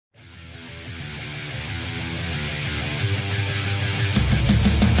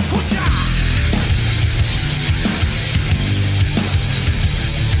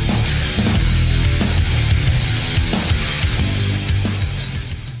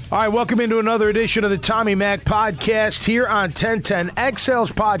All right, welcome into another edition of the Tommy Mac Podcast here on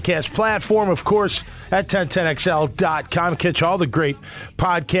 1010XL's podcast platform, of course, at 1010XL.com. Catch all the great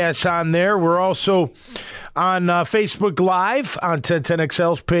podcasts on there. We're also on Facebook Live on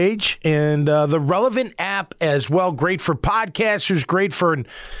 1010XL's page and the Relevant app as well. Great for podcasters, great for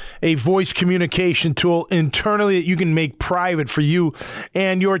a voice communication tool internally that you can make private for you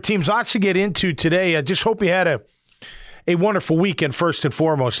and your teams. Lots to get into today. I just hope you had a wonderful weekend, first and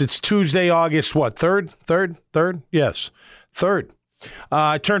foremost. It's Tuesday, August, what, 3rd? Yes, 3rd.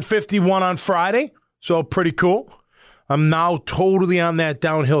 I turned 51 on Friday, so pretty cool. I'm now totally on that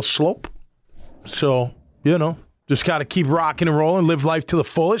downhill slope. So, just got to keep rocking and rolling, live life to the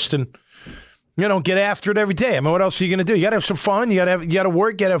fullest, and, get after it every day. I mean, what else are you going to do? You got to have some fun. You got to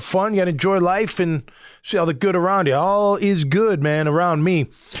work. You got to have fun. You got to enjoy life and see all the good around you. All is good, man, around me.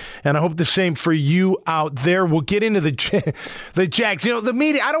 And I hope the same for you out there. We'll get into the Jags. The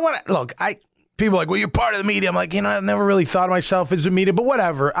media, I don't want to, look, people are like, well, you're part of the media. I'm like, I never really thought of myself as a media, but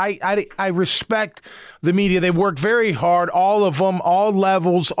whatever. I respect the media. They work very hard, all of them, all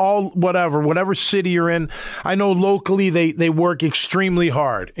levels, all whatever city you're in. I know locally they work extremely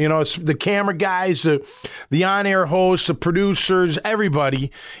hard. It's the camera guys, the on-air hosts, the producers,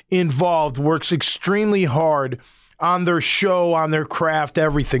 everybody involved works extremely hard on their show, on their craft,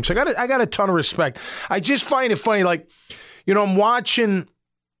 everything. So I got a ton of respect. I just find it funny, I'm watching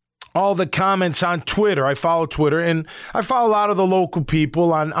all the comments on Twitter. I follow Twitter, and I follow a lot of the local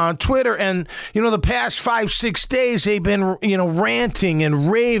people on Twitter. And, the past 5-6 days, they've been, ranting and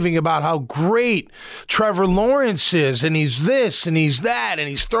raving about how great Trevor Lawrence is, and he's this, and he's that, and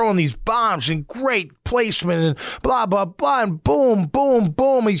he's throwing these bombs, and great placement, and blah, blah, blah, and boom, boom,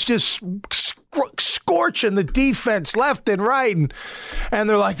 boom. He's just scorching the defense left and right. And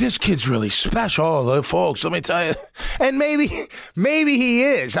they're like, this kid's really special. Oh, folks, let me tell you. And maybe he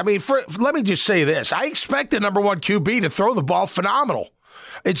is. I mean, let me just say this. I expect the number one QB to throw the ball phenomenal.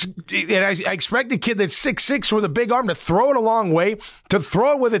 I expect the kid that's 6'6" with a big arm to throw it a long way, to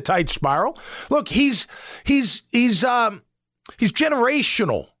throw it with a tight spiral. Look, he's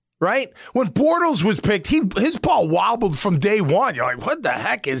generational. Right? When Bortles was picked, his ball wobbled from day one. You're like, what the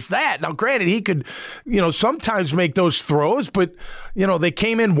heck is that? Now, granted, he could, sometimes make those throws, but, they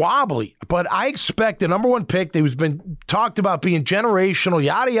came in wobbly. But I expect the number one pick that has been talked about being generational,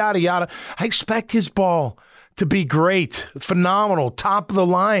 yada, yada, yada. I expect his ball to be great, phenomenal, top of the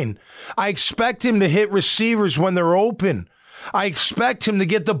line. I expect him to hit receivers when they're open. I expect him to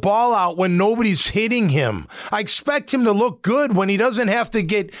get the ball out when nobody's hitting him. I expect him to look good when he doesn't have to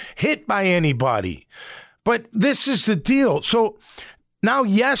get hit by anybody. But this is the deal. So now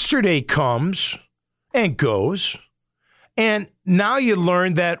yesterday comes and goes, and now you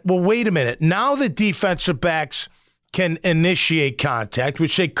learn that, well, wait a minute. Now the defensive backs can initiate contact,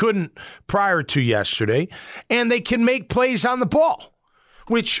 which they couldn't prior to yesterday, and they can make plays on the ball.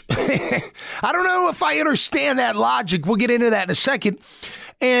 Which I don't know if I understand that logic. We'll get into that in a second.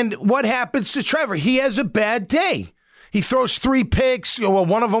 And what happens to Trevor? He has a bad day. He throws 3 picks. Well,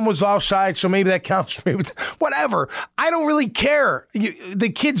 one of them was offside, so maybe that counts. Whatever. I don't really care.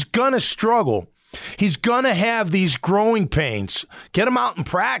 The kid's going to struggle. He's going to have these growing pains. Get him out in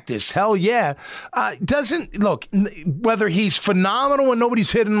practice. Hell yeah. Look, whether he's phenomenal when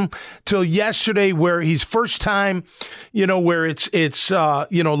nobody's hitting him till yesterday where he's first time, where it's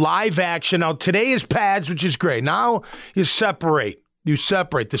live action. Now, today is pads, which is great. Now you separate.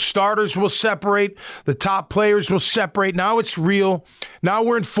 The starters will separate. The top players will separate. Now it's real. Now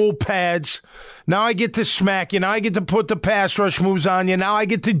we're in full pads. Now I get to smack you. Now I get to put the pass rush moves on you. Now I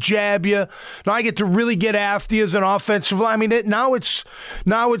get to jab you. Now I get to really get after you as an offensive line. I mean, now it's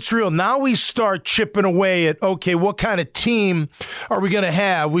real. Now we start chipping away at, okay, what kind of team are we going to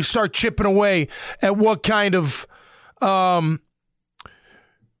have? We start chipping away at what kind of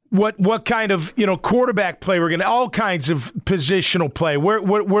what kind of quarterback play we're going to, all kinds of positional play. Where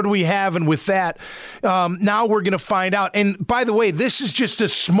do we have? And with that, now we're going to find out. And by the way, this is just a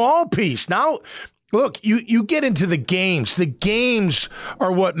small piece. Now, look, you get into the games. The games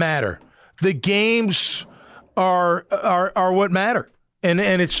are what matter. The games are what matter, and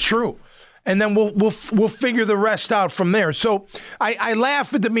it's true. And then we'll figure the rest out from there. So I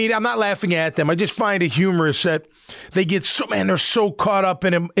laugh at the media. I'm not laughing at them. I just find it humorous that they get they're so caught up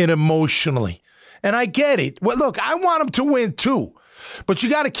in emotionally. And I get it. Well, look, I want them to win too. But you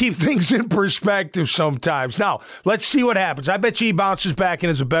got to keep things in perspective sometimes. Now, let's see what happens. I bet you he bounces back and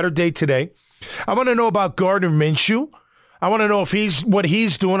has a better day today. I want to know about Gardner Minshew. I want to know if what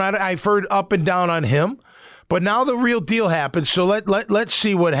he's doing. I've heard up and down on him. But now the real deal happens, so let's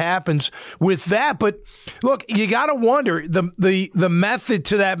see what happens with that. But look, you got to wonder the method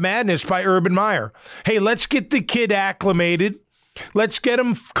to that madness by Urban Meyer. Hey, let's get the kid acclimated. Let's get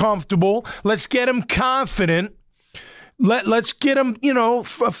him comfortable. Let's get him confident. Let's get him, a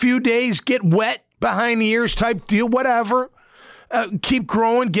few days, get wet behind the ears type deal, whatever. Keep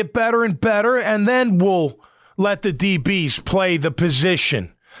growing, get better and better, and then we'll let the DBs play the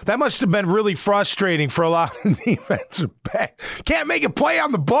position. That must have been really frustrating for a lot of defensive backs. Can't make a play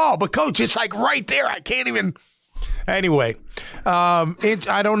on the ball, but coach, it's like right there. I can't even. Anyway,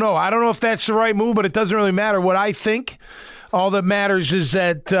 I don't know. I don't know if that's the right move, but it doesn't really matter what I think. All that matters is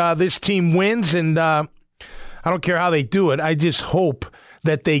that this team wins, and I don't care how they do it. I just hope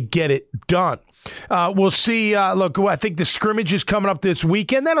that they get it done. We'll see. Look, I think the scrimmage is coming up this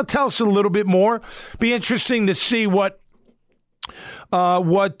weekend. That'll tell us a little bit more. Be interesting to see what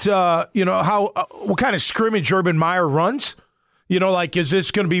kind of scrimmage Urban Meyer runs. Is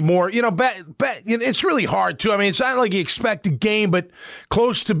this going to be more? It's really hard to. I mean, it's not like you expect a game, but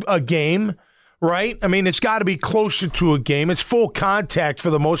close to a game, right? I mean, it's got to be closer to a game. It's full contact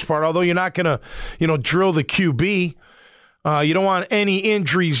for the most part. Although you're not going to, drill the QB. You don't want any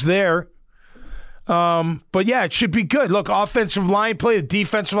injuries there. But yeah, it should be good. Look, offensive line play, the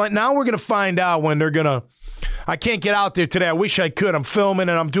defensive line. Now we're going to find out when they're going to. I can't get out there today. I wish I could. I'm filming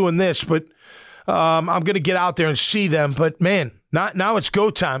and I'm doing this, but I'm going to get out there and see them. But man, now it's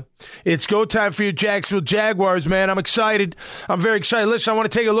go time. It's go time for your Jacksonville Jaguars, man. I'm excited. I'm very excited. Listen, I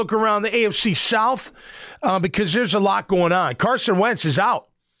want to take a look around the AFC South because there's a lot going on. Carson Wentz is out.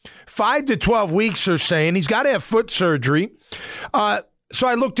 5 to 12 weeks, they're saying. He's got to have foot surgery. So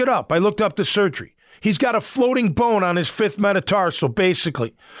I looked it up. I looked up the surgery. He's got a floating bone on his fifth metatarsal,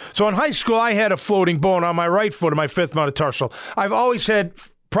 basically. So in high school, I had a floating bone on my right foot of my fifth metatarsal. I've always had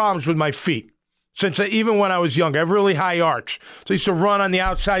problems with my feet. Even when I was young, I have really high arch. So I used to run on the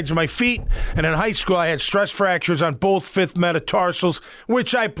outsides of my feet. And in high school, I had stress fractures on both fifth metatarsals,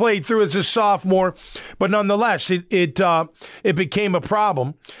 which I played through as a sophomore. But nonetheless, it became a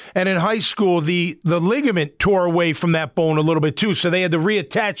problem. And in high school, the ligament tore away from that bone a little bit too. So they had to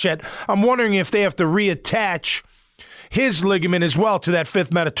reattach that. I'm wondering if they have to reattach his ligament as well to that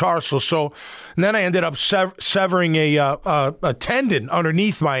fifth metatarsal. So and then I ended up severing a tendon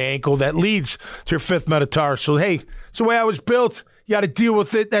underneath my ankle that leads to your fifth metatarsal. Hey, it's the way I was built. You got to deal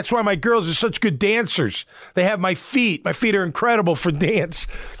with it. That's why my girls are such good dancers. They have my feet. My feet are incredible for dance.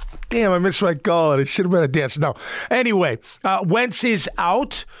 Damn, I missed my call. It should have been a dance. No. Anyway, Wentz is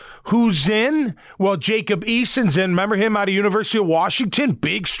out. Who's in? Well, Jacob Eason's in. Remember him out of University of Washington?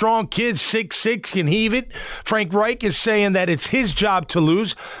 Big, strong kid, 6'6", can heave it. Frank Reich is saying that it's his job to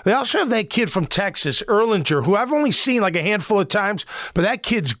lose. They also have that kid from Texas, Erlinger, who I've only seen like a handful of times, but that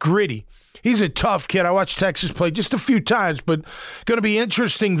kid's gritty. He's a tough kid. I watched Texas play just a few times, but going to be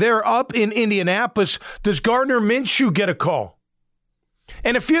interesting. They're up in Indianapolis. Does Gardner Minshew get a call?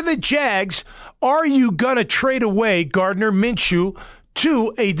 And if you're the Jags, are you going to trade away Gardner Minshew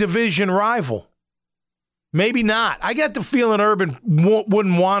to a division rival? Maybe not. I got the feeling Urban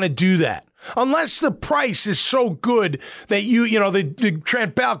wouldn't want to do that. Unless the price is so good that the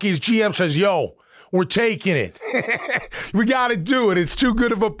Trent Baalke's GM says, yo, we're taking it. We got to do it. It's too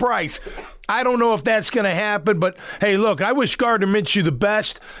good of a price. I don't know if that's going to happen, but hey, look, I wish Gardner Minshew the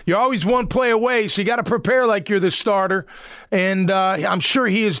best. You're always one play away, so you got to prepare like you're the starter. And I'm sure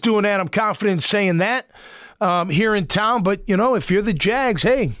he is doing that. I'm confident in saying that here in town. But, if you're the Jags,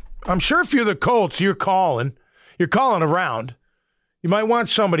 hey, I'm sure if you're the Colts, you're calling around. You might want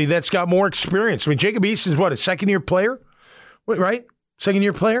somebody that's got more experience. I mean, Jacob Eason's what, a second-year player? Right?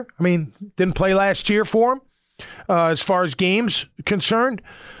 Second-year player? I mean, didn't play last year for him as far as games concerned.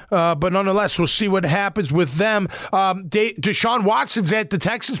 But nonetheless, we'll see what happens with them. Deshaun Watson's at the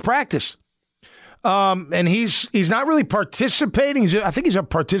Texans practice. And he's not really participating. I think he's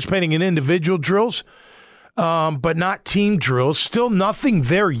participating in individual drills, but not team drills. Still nothing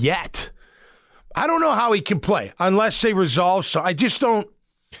there yet. I don't know how he can play unless they resolve. So I don't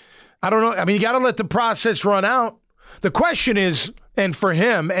know. I mean, you got to let the process run out. The question is, and for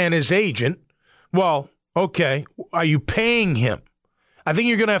him and his agent, well, okay, are you paying him? I think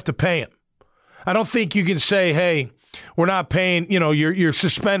you're going to have to pay him. I don't think you can say, hey, we're not paying, you're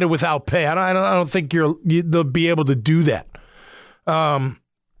suspended without pay. I don't think they'll be able to do that.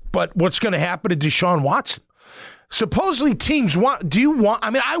 But what's going to happen to Deshaun Watson? Supposedly teams I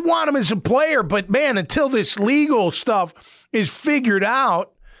want him as a player, but man, until this legal stuff is figured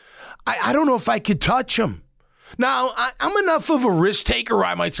out, I don't know if I could touch him. Now, I'm enough of a risk taker where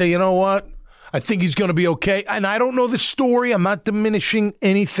I might say, you know what? I think he's going to be okay. And I don't know the story. I'm not diminishing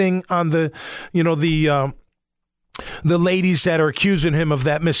anything on the the ladies that are accusing him of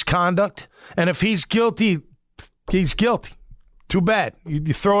that misconduct. And if he's guilty, he's guilty. Too bad.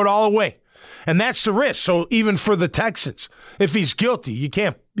 You throw it all away. And that's the risk. So even for the Texans, if he's guilty, you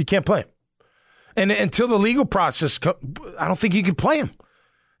can't play him. And until the legal process, I don't think you can play him.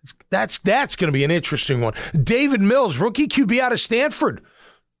 That's going to be an interesting one. David Mills, rookie QB out of Stanford,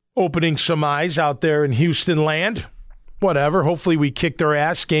 opening some eyes out there in Houston land. Whatever. Hopefully we kick their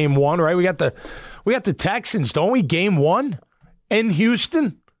ass game one, right? We got the Texans, don't we? Game one in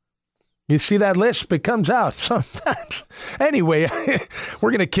Houston. You see that list? It comes out sometimes. Anyway,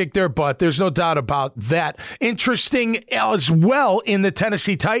 we're going to kick their butt. There's no doubt about that. Interesting as well in the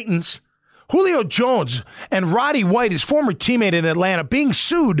Tennessee Titans. Julio Jones and Roddy White, his former teammate in Atlanta, being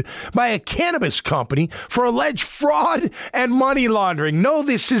sued by a cannabis company for alleged fraud and money laundering. No,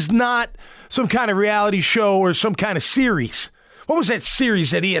 this is not some kind of reality show or some kind of series. What was that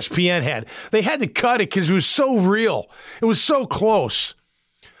series that ESPN had? They had to cut it because it was so real. It was so close.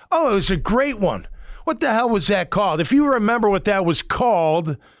 Oh, it was a great one. What the hell was that called? If you remember what that was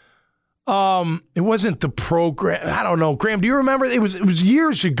called, it wasn't The Program. I don't know. Graham, do you remember? It was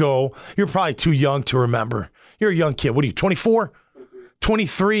years ago. You're probably too young to remember. You're a young kid. What are you, 24?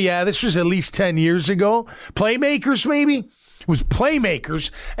 23, yeah. This was at least 10 years ago. Playmakers, maybe? It was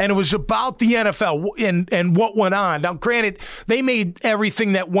Playmakers, and it was about the NFL and what went on. Now, granted, they made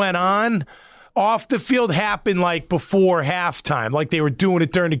everything that went on off the field happen like before halftime, like they were doing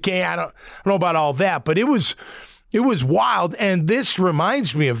it during the game. I don't know about all that, but it was wild, and this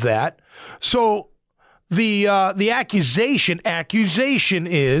reminds me of that. So the accusation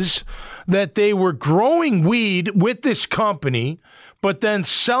is that they were growing weed with this company, but then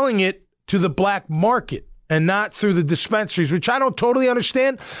selling it to the black market and not through the dispensaries, which I don't totally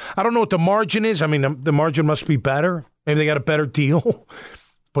understand. I don't know what the margin is. I mean, the margin must be better. Maybe they got a better deal,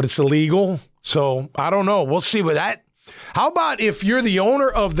 but it's illegal. So I don't know. We'll see with that. How about if you're the owner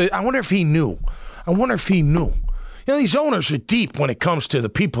of I wonder if he knew. You know, these owners are deep when it comes to the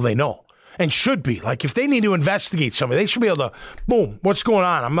people they know and should be. Like, if they need to investigate somebody, they should be able to, boom, what's going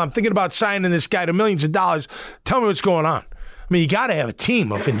on? I'm thinking about signing this guy to millions of dollars. Tell me what's going on. I mean, you got to have a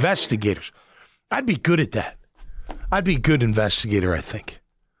team of investigators. I'd be good at that. I'd be a good investigator, I think.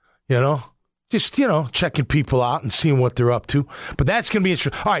 You know? Just, checking people out and seeing what they're up to. But that's going to be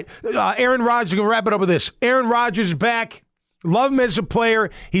interesting. All right, Aaron Rodgers, we're going to wrap it up with this. Aaron Rodgers is back. Love him as a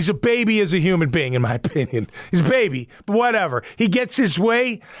player. He's a baby as a human being, in my opinion. He's a baby, but whatever. He gets his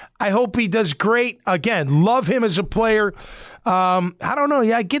way. I hope he does great. Again, love him as a player. I don't know.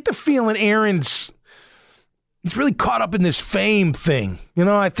 Yeah, I get the feeling he's really caught up in this fame thing.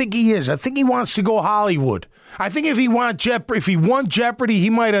 I think he is. I think he wants to go Hollywood. I think if he won Jeopardy, he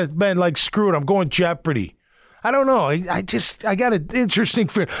might have been like, screw it, I'm going Jeopardy. I don't know. I got an interesting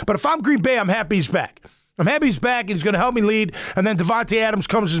feeling. But if I'm Green Bay, I'm happy he's back. I'm happy he's back, and he's going to help me lead. And then Devontae Adams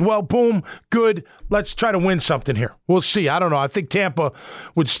comes as well. Boom. Good. Let's try to win something here. We'll see. I don't know. I think Tampa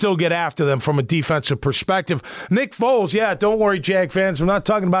would still get after them from a defensive perspective. Nick Foles, yeah, don't worry, Jag fans. We're not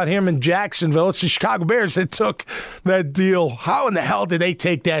talking about him in Jacksonville. It's the Chicago Bears that took that deal. How in the hell did they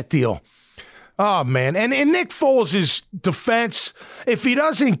take that deal? Oh, man. And in Nick Foles' defense, if he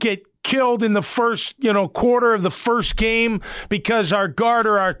doesn't get killed in the first, quarter of the first game because our guard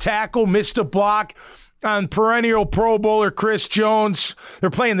or our tackle missed a block on perennial Pro Bowler Chris Jones. They're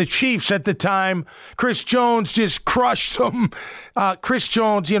playing the Chiefs at the time. Chris Jones just crushed them. Chris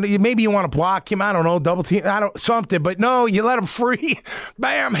Jones, maybe you want to block him. I don't know, double team, something. But no, you let him free.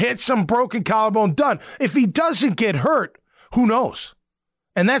 Bam, hit some broken collarbone, done. If he doesn't get hurt, who knows?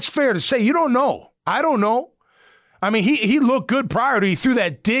 And that's fair to say. You don't know. I don't know. I mean, he looked good prior to. He threw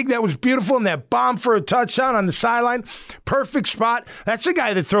that dig that was beautiful and that bomb for a touchdown on the sideline. Perfect spot. That's a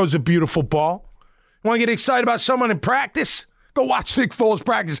guy that throws a beautiful ball. Want to get excited about someone in practice? Go watch Nick Foles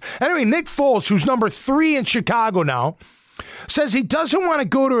practice. Anyway, Nick Foles, who's number 3 in Chicago now, says he doesn't want to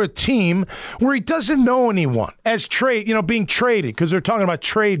go to a team where he doesn't know anyone as being traded, because they're talking about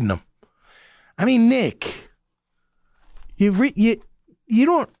trading him. I mean, Nick, you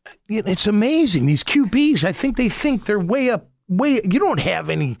don't. It's amazing. These QBs, I think they think they're way up. You don't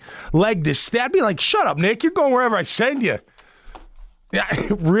have any leg to stand. I'd be like, shut up, Nick. You're going wherever I send you. Yeah,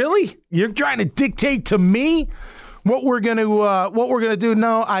 really? You're trying to dictate to me what we're gonna do?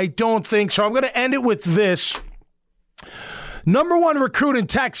 No, I don't think so. I'm gonna end it with this. Number 1 recruit in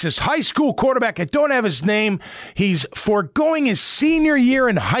Texas, high school quarterback. I don't have his name. He's foregoing his senior year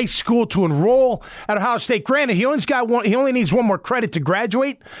in high school to enroll at Ohio State. Granted, he only needs one more credit to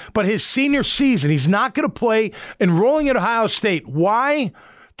graduate, but his senior season, he's not going to play, enrolling at Ohio State. Why?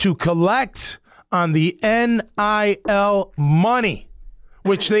 To collect on the NIL money,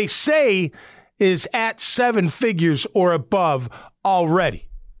 which they say is at 7 figures or above already.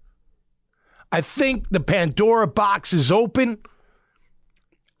 I think the Pandora box is open.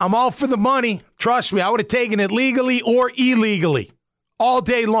 I'm all for the money. Trust me, I would have taken it legally or illegally all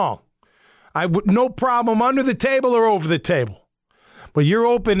day long. I would no problem under the table or over the table. But you're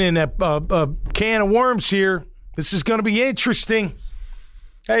opening a can of worms here. This is going to be interesting.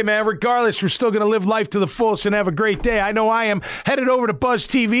 Hey, man, regardless, we're still going to live life to the fullest and have a great day. I know I am. Headed over to Buzz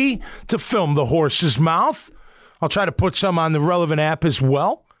TV to film The Horse's Mouth. I'll try to put some on the relevant app as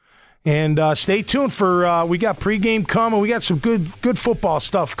well. And stay tuned for, we got pregame coming. We got some good football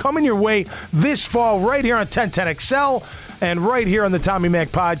stuff coming your way this fall right here on 1010XL and right here on the Tommy Mac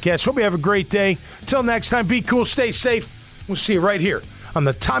Podcast. Hope you have a great day. Till next time, be cool, stay safe. We'll see you right here on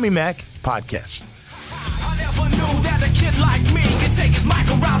the Tommy Mac Podcast. I never knew that a kid like me could take his mic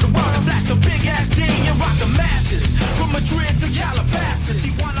around the world and flash the big ass D and rock the masses. From Madrid to Calabasas,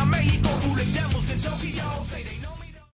 Tijuana, Mexico,